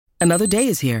Another day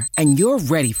is here, and you're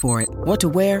ready for it. What to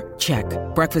wear? Check.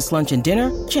 Breakfast, lunch, and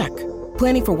dinner? Check.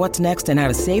 Planning for what's next and how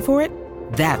to save for it?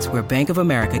 That's where Bank of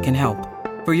America can help.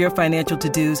 For your financial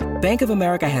to-dos, Bank of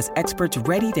America has experts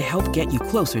ready to help get you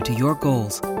closer to your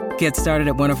goals. Get started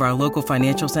at one of our local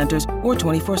financial centers or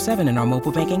 24/7 in our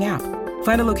mobile banking app.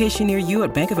 Find a location near you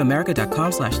at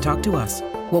bankofamerica.com/talktous.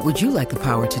 What would you like the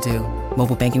power to do?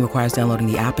 Mobile banking requires downloading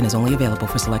the app and is only available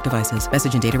for select devices.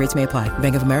 Message and data rates may apply.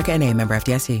 Bank of America N.A., member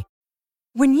FDIC.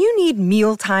 When you need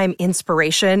mealtime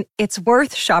inspiration, it's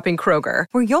worth shopping Kroger,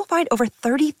 where you'll find over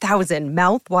 30,000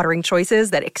 mouth-watering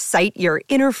choices that excite your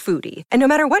inner foodie. And no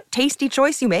matter what tasty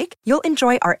choice you make, you'll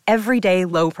enjoy our everyday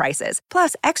low prices,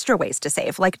 plus extra ways to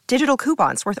save, like digital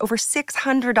coupons worth over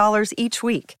 $600 each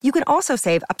week. You can also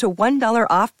save up to $1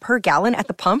 off per gallon at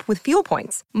the pump with fuel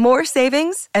points. More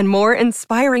savings and more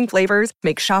inspiring flavors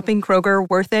make shopping Kroger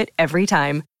worth it every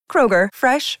time. Kroger,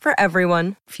 fresh for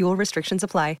everyone. Fuel restrictions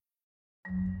apply.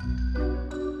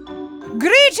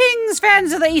 Greetings,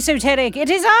 fans of the esoteric. It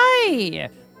is I,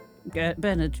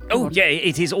 Bernard. Yeah,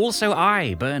 it is also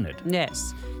I, Bernard.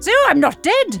 Yes. So I'm not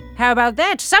dead. How about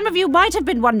that? Some of you might have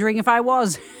been wondering if I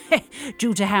was,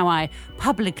 due to how I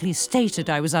publicly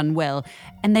stated I was unwell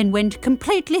and then went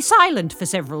completely silent for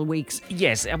several weeks.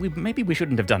 Yes, maybe we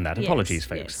shouldn't have done that. Apologies,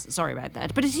 folks. Yes, sorry about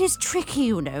that. But it is tricky,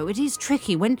 you know. It is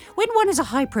tricky. When one is a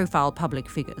high-profile public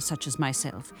figure, such as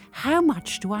myself, how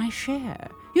much do I share?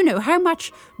 You know, how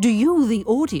much do you, the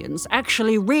audience,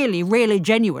 actually really, really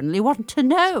genuinely want to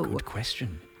know? Good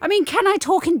question. I mean, can I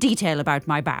talk in detail about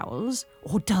my bowels?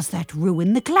 Or does that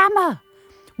ruin the glamour?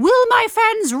 Will my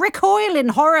fans recoil in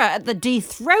horror at the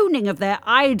dethroning of their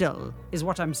idol, is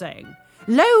what I'm saying.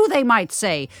 Lo, they might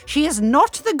say, she is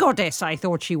not the goddess I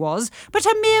thought she was, but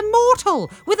a mere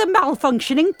mortal with a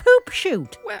malfunctioning poop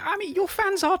chute. Well, I mean, your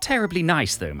fans are terribly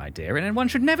nice, though, my dear, and one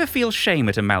should never feel shame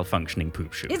at a malfunctioning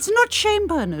poop chute. It's not shame,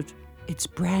 Bernard. It's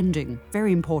branding.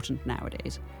 Very important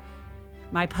nowadays.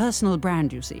 My personal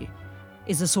brand, you see,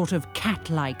 is a sort of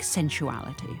cat-like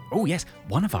sensuality. Oh, yes,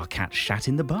 one of our cats shat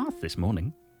in the bath this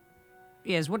morning.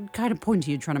 Yes, what kind of point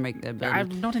are you trying to make there,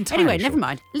 Bernard? I'm not entirely Anyway, sure. never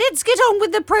mind. Let's get on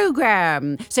with the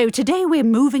programme. So today we're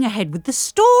moving ahead with the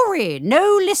story.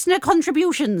 No listener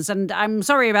contributions, and I'm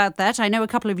sorry about that. I know a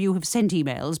couple of you have sent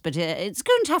emails, but it's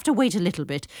going to have to wait a little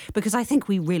bit because I think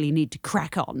we really need to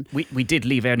crack on. We did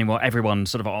leave everyone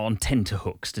sort of on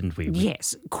tenterhooks, didn't we?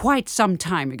 Yes, quite some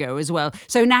time ago as well.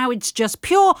 So now it's just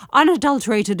pure,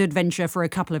 unadulterated adventure for a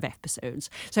couple of episodes.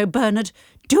 So Bernard,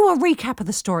 do a recap of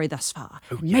the story thus far.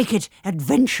 Make it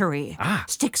adventure-y.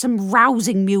 Stick some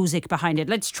rousing music behind it.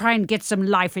 Let's try and get some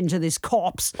life into this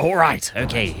corpse. All right,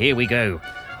 okay, here we go.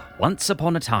 Once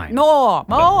upon a time. More!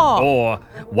 Or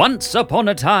once upon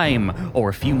a time. Or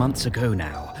a few months ago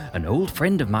now. An old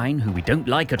friend of mine who we don't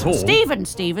like at all.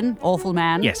 Stephen, awful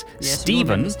man. Yes,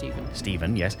 Stephen,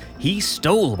 yes. He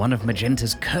stole one of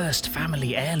Magenta's cursed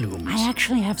family heirlooms. I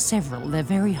actually have several. They're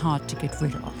very hard to get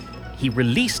rid of. He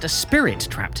released a spirit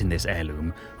trapped in this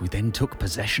heirloom, who then took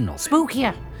possession of it.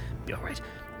 Spookier. All right.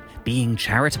 Being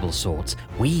charitable sorts,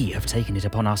 we have taken it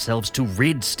upon ourselves to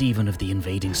rid Stephen of the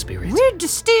invading spirit. Rid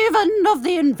Stephen of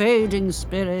the invading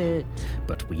spirit.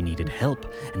 But we needed help,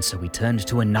 and so we turned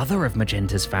to another of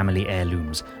Magenta's family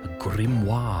heirlooms, a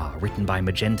grimoire written by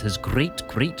Magenta's great...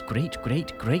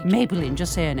 Maybelline,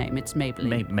 just say her name, it's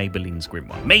Maybelline. Maybelline's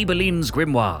grimoire. Maybelline's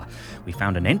grimoire. We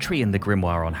found an entry in the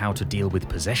grimoire on how to deal with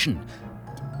possession.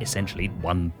 Essentially,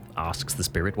 one asks the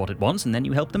spirit what it wants, and then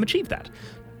you help them achieve that.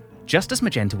 Just as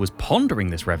Magenta was pondering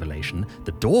this revelation,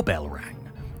 the doorbell rang.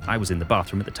 I was in the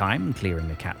bathroom at the time, clearing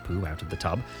the cat poo out of the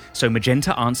tub, so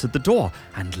Magenta answered the door,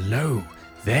 and lo,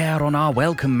 there on our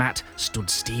welcome mat stood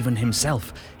Stephen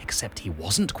himself, except he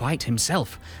wasn't quite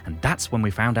himself, and that's when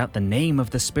we found out the name of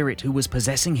the spirit who was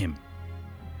possessing him.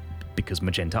 Because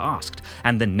Magenta asked,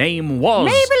 and the name was...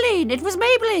 Maybelline! It was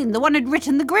Maybelline, the one who'd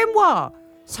written the grimoire.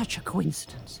 Such a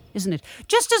coincidence, isn't it?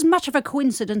 Just as much of a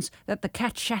coincidence that the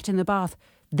cat shat in the bath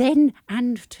then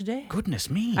and today. Goodness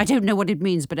me. I don't know what it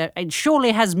means, but it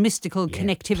surely has mystical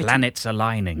connectivity. Planets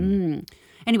aligning.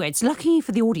 Anyway, it's lucky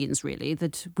for the audience, really,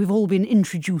 that we've all been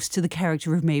introduced to the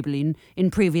character of Maybelline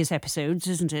in previous episodes,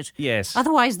 isn't it? Yes.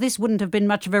 Otherwise, this wouldn't have been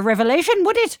much of a revelation,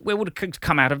 would it? Well, it would have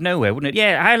come out of nowhere, wouldn't it?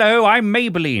 Yeah, hello, I'm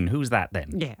Maybelline. Who's that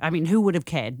then? Yeah, I mean, who would have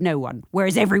cared? No one.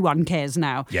 Whereas everyone cares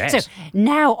now. Yes. So,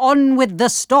 now on with the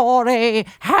story.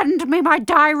 Hand me my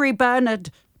diary,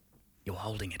 Bernard. You're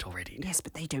holding it already. Yes,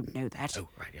 but they don't know that. Oh,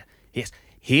 right, yeah. Yes.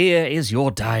 Here is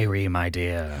your diary, my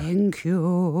dear. Thank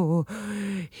you.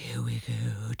 Here we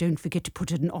go. Don't forget to put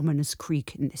an ominous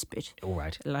creak in this bit. All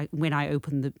right. Like when I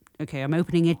open the... Okay, I'm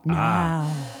opening it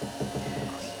now.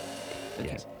 Okay.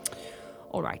 Yes.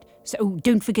 All right. So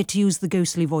don't forget to use the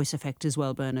ghostly voice effect as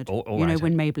well, Bernard. All you know, right.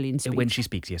 when Maybelline speaks. When she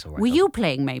speaks, yes, all right. Were you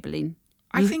playing Maybelline?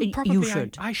 I think probably you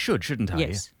should. I should, shouldn't I?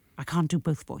 Yes. I can't do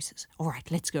both voices. All right,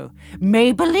 let's go.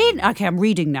 Maybelline. Okay, I'm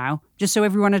reading now. Just so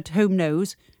everyone at home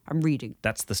knows, I'm reading.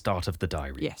 That's the start of the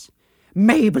diary. Yes.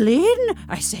 Maybelline,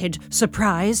 I said,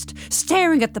 surprised,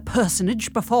 staring at the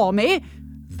personage before me.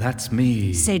 That's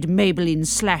me, said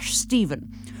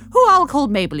Maybelline/Stephen, who I'll call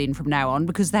Maybelline from now on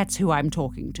because that's who I'm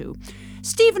talking to.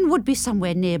 Stephen would be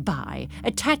somewhere nearby,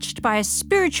 attached by a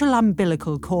spiritual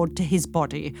umbilical cord to his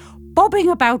body, bobbing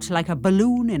about like a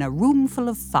balloon in a room full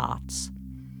of farts.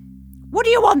 What do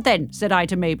you want then? Said I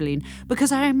to Maybelline,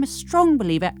 because I am a strong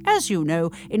believer, as you know,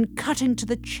 in cutting to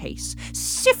the chase,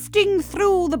 sifting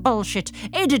through the bullshit,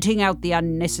 editing out the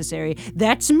unnecessary.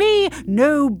 That's me,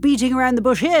 no beating around the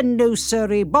bush here, no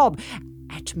sirree Bob.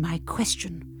 At my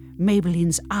question,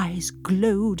 Maybelline's eyes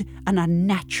glowed an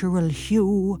unnatural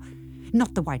hue.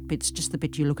 Not the white bits, just the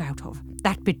bit you look out of.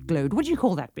 That bit glowed. What do you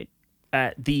call that bit?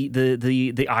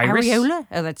 The iris? Areola?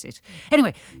 Oh, that's it.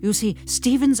 Anyway, you see,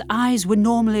 Stephen's eyes were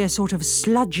normally a sort of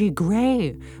sludgy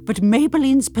grey, but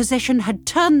Maybelline's possession had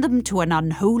turned them to an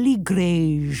unholy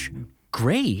greige.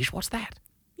 Greige? What's that?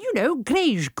 You know,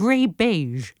 greige,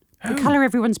 grey-beige. The colour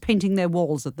everyone's painting their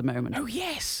walls at the moment. Oh,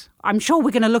 yes. I'm sure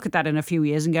we're going to look at that in a few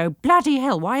years and go, bloody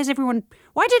hell, why did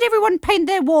everyone paint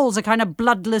their walls a kind of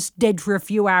bloodless, dead for a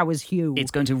few hours hue? It's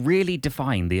going to really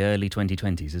define the early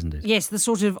 2020s, isn't it? Yes, the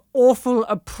sort of awful,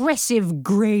 oppressive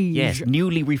greige. Yes,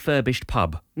 newly refurbished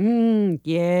pub.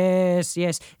 Yes.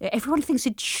 Everyone thinks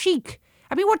it's chic.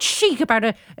 I mean, what's chic about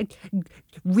a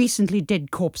recently dead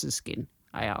corpse's skin,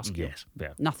 I ask you? Yes.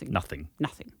 Yeah. Nothing.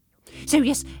 So,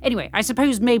 yes, anyway, I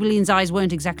suppose Maybelline's eyes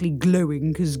weren't exactly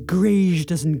glowing, because greige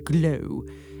doesn't glow.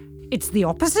 It's the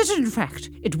opposite, in fact.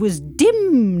 It was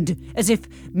dimmed, as if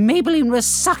Maybelline was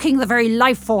sucking the very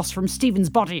life force from Stephen's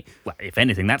body. Well, if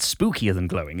anything, that's spookier than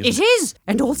glowing, isn't it? It is!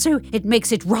 And also, it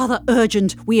makes it rather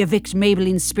urgent we evict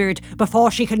Maybelline's spirit before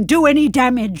she can do any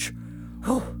damage.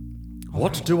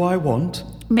 What do I want?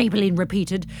 Maybelline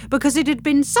repeated, because it had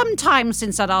been some time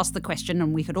since I'd asked the question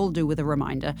and we could all do with a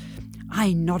reminder.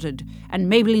 I nodded,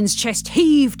 and Maybelline's chest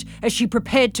heaved as she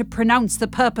prepared to pronounce the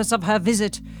purpose of her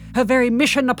visit, her very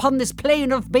mission upon this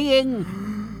plane of being.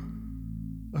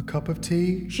 A cup of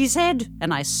tea? She said,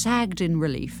 and I sagged in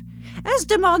relief. As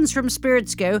demands from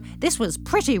spirits go, this was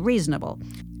pretty reasonable.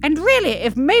 And really,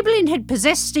 if Maybelline had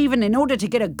possessed Stephen in order to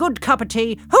get a good cup of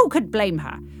tea, who could blame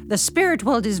her? The spirit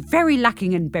world is very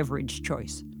lacking in beverage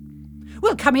choice.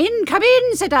 Well, come in,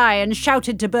 said I, and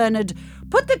shouted to Bernard,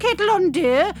 "Put the kettle on,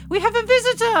 dear. We have a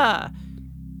visitor."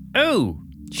 Oh,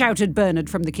 shouted Bernard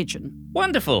from the kitchen.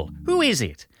 Wonderful. Who is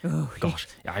it? Oh, gosh,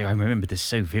 I remember this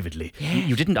so vividly. Yes.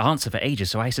 You didn't answer for ages,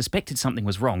 so I suspected something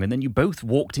was wrong, and then you both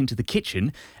walked into the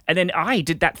kitchen, and then I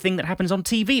did that thing that happens on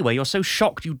TV where you're so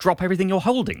shocked you drop everything you're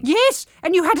holding. Yes,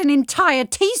 and you had an entire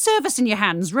tea service in your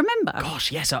hands, remember?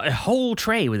 Gosh, yes, a whole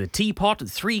tray with a teapot,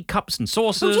 3 cups and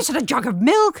saucers. Oh, yes, and a jug of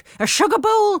milk, a sugar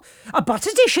bowl, a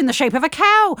butter dish in the shape of a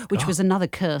cow, which was another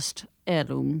cursed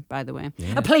heirloom, by the way.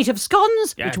 Yeah. A plate of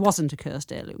scones, which wasn't a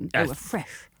cursed heirloom. They were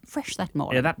fresh that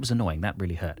morning. Yeah, that was annoying. That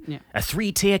really hurt. Yeah. A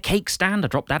 3-tier cake stand, I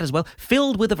dropped that as well,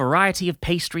 filled with a variety of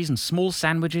pastries and small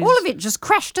sandwiches. All of it just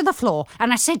crashed to the floor.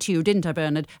 And I said to you, didn't I,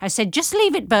 Bernard? I said, just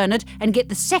leave it, Bernard, and get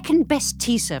the second best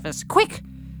tea service. Quick!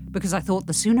 Because I thought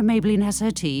the sooner Maybelline has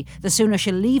her tea, the sooner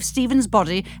she'll leave Stephen's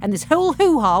body, and this whole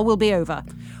hoo-ha will be over.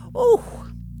 Oh,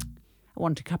 I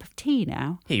want a cup of tea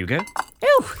now. Here you go.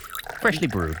 Oh, freshly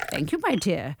brewed. Thank you, my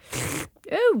dear.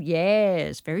 Oh,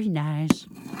 yes, very nice.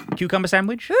 Cucumber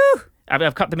sandwich? Ooh.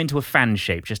 I've cut them into a fan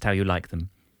shape, just how you like them.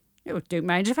 Oh, don't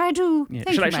mind if I do. Yeah.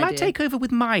 Thank you, Shall I take over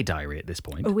with my diary at this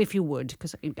point? Oh, if you would,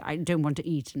 because I don't want to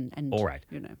eat and all right.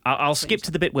 You know. I'll skip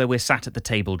to the bit where we're sat at the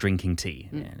table drinking tea.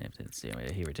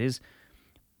 Here it is.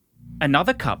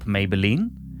 Another cup,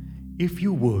 Maybelline? If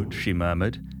you would, she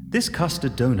murmured. This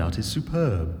custard donut is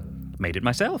superb. Made it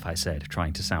myself, I said,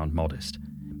 trying to sound modest.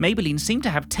 Maybelline seemed to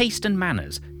have taste and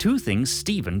manners, 2 things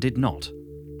Stephen did not.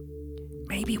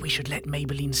 Maybe we should let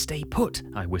Maybelline stay put,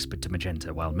 I whispered to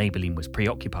Magenta while Maybelline was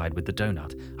preoccupied with the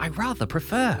donut. I rather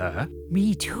prefer her.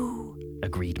 Me too,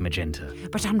 agreed Magenta.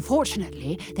 But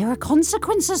unfortunately, there are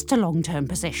consequences to long-term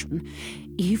possession.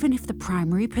 Even if the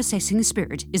primary possessing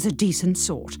spirit is a decent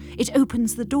sort, it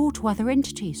opens the door to other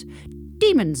entities,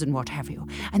 demons and what have you,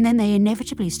 and then they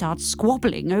inevitably start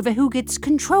squabbling over who gets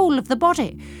control of the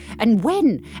body, and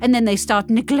when, and then they start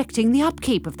neglecting the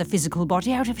upkeep of the physical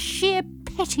body out of sheer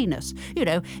pettiness. You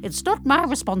know, it's not my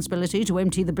responsibility to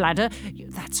empty the bladder,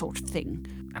 that sort of thing.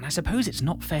 And I suppose it's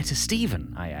not fair to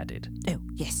Stephen, I added. Oh,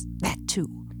 yes, that too.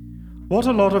 What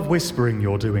a lot of whispering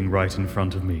you're doing right in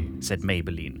front of me, said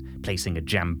Maybelline, placing a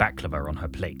jam baklava on her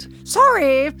plate.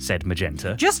 Sorry, Said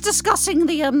Magenta. just discussing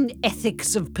the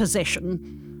ethics of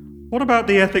possession. What about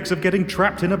the ethics of getting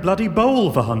trapped in a bloody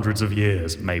bowl for hundreds of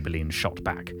years? Maybelline shot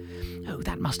back. Oh,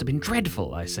 that must have been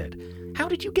dreadful, I said. How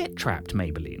did you get trapped,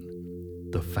 Maybelline?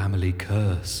 The family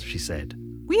curse, she said.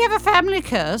 We have a family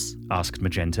curse? Asked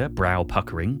Magenta, brow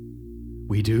puckering.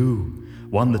 We do.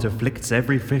 One that afflicts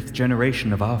every 5th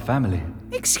generation of our family.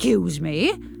 Excuse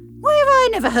me? Why have I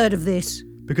never heard of this?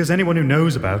 Because anyone who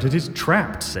knows about it is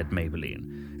trapped, Said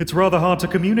Maybelline. It's rather hard to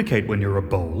communicate when you're a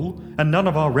bowl, and none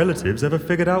of our relatives ever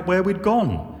figured out where we'd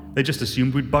gone. They just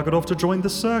assumed we'd buggered off to join the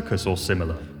circus or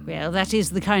similar. Well, that is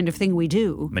the kind of thing we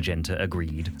do. Magenta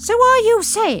agreed. So are you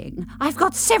saying I've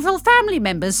got several family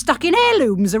members stuck in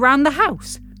heirlooms around the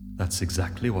house? That's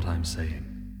exactly what I'm saying.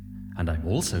 And I'm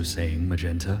also saying,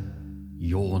 Magenta,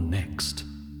 you're next.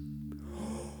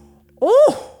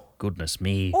 Oh! Goodness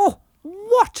me. Oh,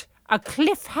 what a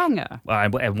cliffhanger.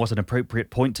 It was an appropriate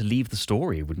point to leave the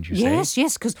story, wouldn't you say? Yes,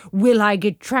 because will I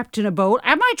get trapped in a bowl?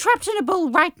 Am I trapped in a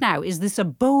bowl right now? Is this a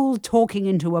bowl talking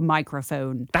into a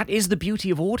microphone? That is the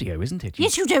beauty of audio, isn't it?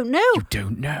 Yes, you don't know. You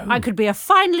don't know. I could be a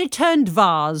finely turned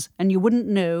vase, and you wouldn't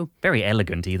know. Very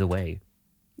elegant either way.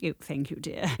 Thank you,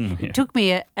 dear. It took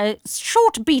me a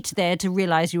short beat there to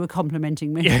realise you were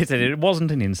complimenting me. Yes, it wasn't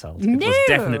an insult. It was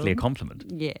definitely a compliment.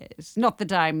 Yes, not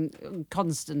that I'm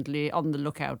constantly on the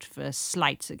lookout for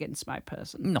slights against my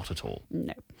person. Not at all.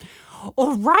 No.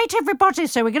 All right, everybody,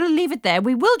 so we're going to leave it there.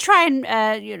 We will try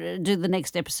and do the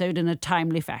next episode in a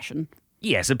timely fashion.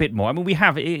 Yes, a bit more. I mean,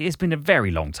 it's been a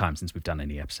very long time since we've done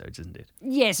any episodes, isn't it?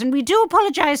 Yes, and we do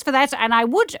apologise for that, and I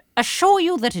would assure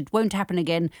you that it won't happen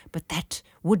again, but that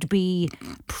would be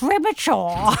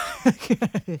premature.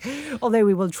 Although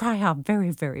we will try our very,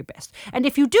 very best. And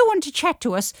if you do want to chat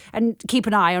to us and keep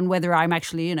an eye on whether I'm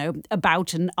actually,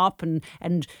 about and up and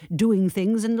doing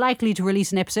things and likely to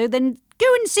release an episode, then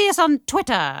go and see us on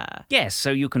Twitter. Yes,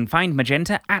 so you can find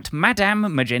Magenta at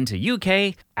Madame Magenta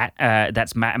UK.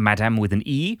 That's Madame with an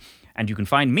E. And you can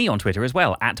find me on Twitter as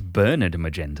well, at Bernard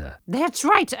Magenta. That's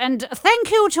right. And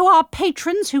thank you to our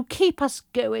patrons who keep us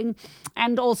going.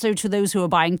 And also to those who are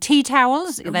buying tea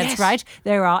towels. That's right.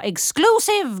 There are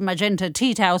exclusive Magenta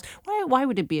tea towels. Why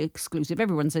would it be exclusive?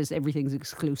 Everyone says everything's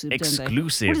exclusive, don't they?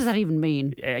 Exclusive. What does that even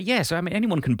mean? So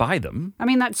anyone can buy them. I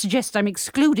mean, that suggests I'm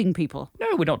excluding people.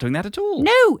 No, we're not doing that at all.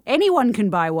 No, anyone can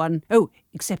buy one. Oh,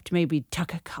 except maybe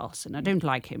Tucker Carlson. I don't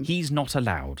like him. He's not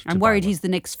allowed to I'm worried buy one. he's the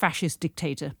next fascist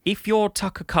dictator. If you're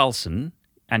Tucker Carlson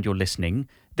and you're listening,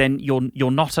 then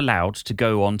you're not allowed to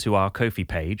go onto our Ko-fi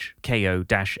page,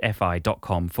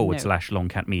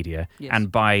 ko-fi.com/longcatmedia,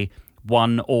 and buy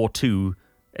one or two.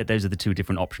 Those are the two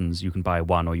different options. You can buy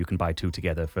one or you can buy two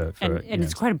together for and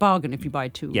it's quite a bargain if you buy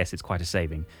two. Yes, it's quite a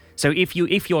saving. So if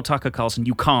you're Tucker Carlson,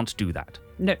 you can't do that.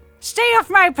 No. Stay off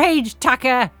my page,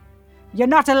 Tucker. You're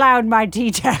not allowed my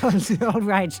details. All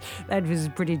right. That was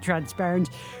pretty transparent.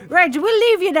 Right, we'll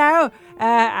leave you now.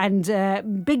 And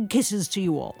big kisses to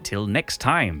you all. Till next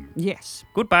time. Yes.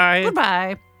 Goodbye.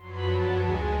 Goodbye.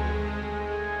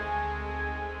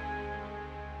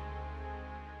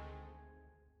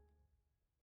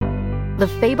 The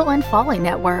Fable and Folly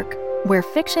Network, where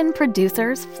fiction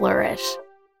producers flourish.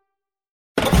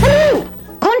 Hello!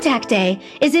 Contact Day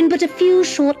is in but a few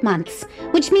short months,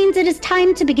 which means it is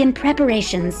time to begin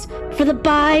preparations for the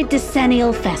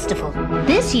Bidecennial Festival.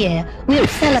 This year, we are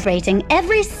celebrating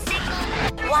every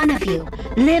single one of you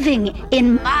living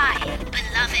in my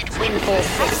beloved Windfall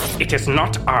City. It is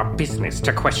not our business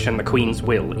to question the Queen's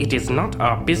will. It is not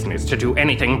our business to do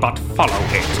anything but follow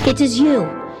it. It is you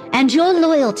and your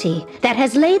loyalty that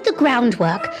has laid the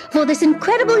groundwork for this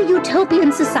incredible utopian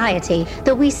society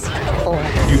that we seek for.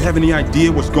 Do you have any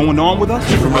idea what's going on with us?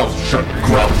 Keep your mouth shut,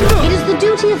 Grounder. It is the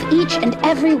duty of each and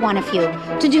every one of you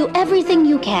to do everything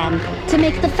you can to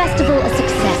make the festival a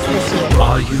success this year.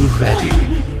 Are you ready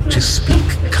to speak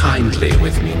kindly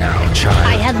with me now, child?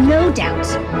 I have no doubt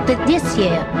that this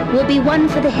year will be one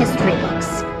for the history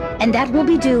books, and that will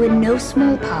be due in no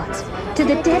small part to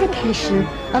the dedication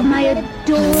of my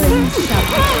adoring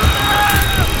subjects.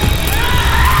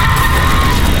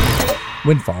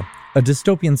 Windfall, a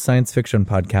dystopian science fiction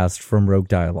podcast from Rogue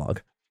Dialogue.